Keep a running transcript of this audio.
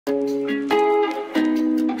Hey,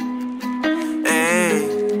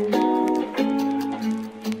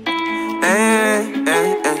 hey, hey,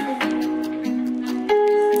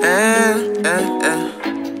 hey, hey, hey.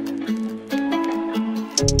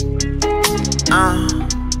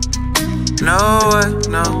 No way,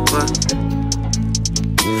 no way.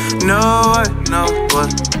 No way, no way.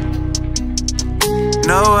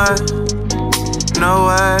 No way, no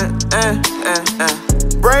way,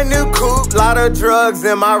 Brand new coupe, lot of drugs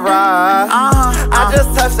in my ride. I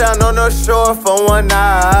just touched down on the shore for one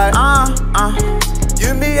night. You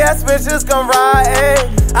and me ass bitches gon' ride,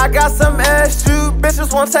 ayy. I got some ass, you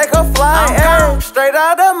bitches won't take a flight, ayy. Straight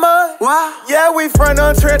out the mud, wow. Yeah, we front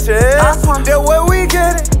on trenches. The way we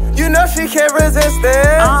get it, you know she can't resist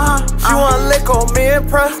it. She wanna lick on me and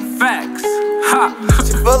press. Facts. Ha.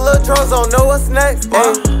 She full of drugs, don't know what's next,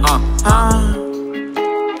 ayy.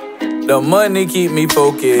 The money keep me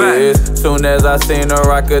focused. Soon as I seen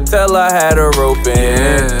her, I could tell I had her open.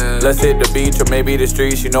 Yeah. Let's hit the beach or maybe the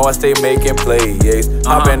streets. You know I stay making plays.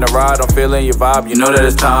 Hop in the ride, I'm feeling your vibe. You know that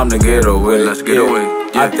it's time to get away. Let's get away.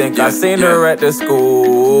 I think I seen her at the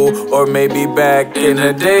school, or maybe back in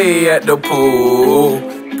the day at the pool.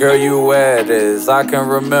 Girl, you wet as I can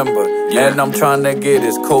remember, and I'm tryna get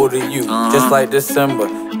as cold as you, just like December.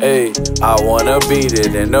 Hey, I wanna beat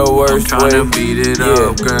it in the worst way. Beat it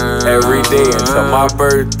up, girl. Every day until my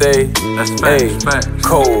birthday. That's facts, facts.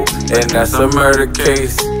 Cold, and that's a murder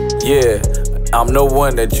case. Yeah, I'm the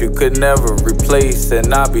one that you could never replace,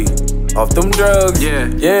 and I be off them drugs.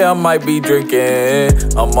 Yeah, I might be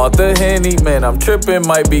drinking. I'm off the Henny, man. I'm tripping,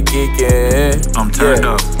 might be geeking. I'm turned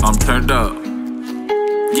up. I'm turned up.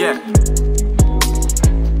 Yeah.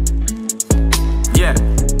 Yeah.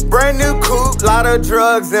 Brand new coupe, lot of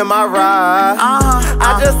drugs in my ride.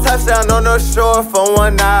 I just touched down on the shore for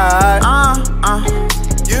one night.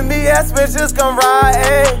 You and me ass bitches gon' ride,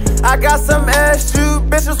 ayy. I got some ass, you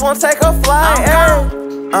bitches won't take a flight, ayy.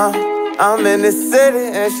 I'm in the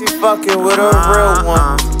city and she fucking with a real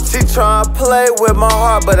one. She tryna play with my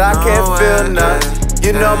heart, but I can't feel nothing.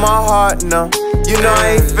 You know my heart, no. You know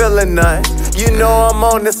I ain't feeling nothing. You know I'm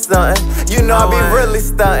on to something. You know I be really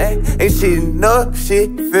stunting. And she know she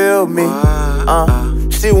feel me.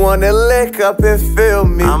 She wanna lick up and feel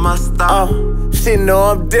me. She know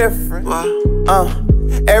I'm different.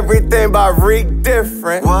 Everything about Reek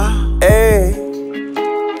different. Ayy,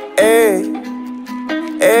 ayy,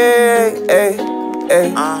 ayy,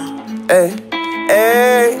 ayy, ayy,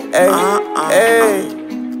 ayy, ayy, ayy.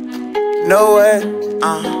 No way,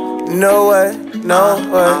 no way, no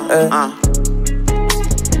way.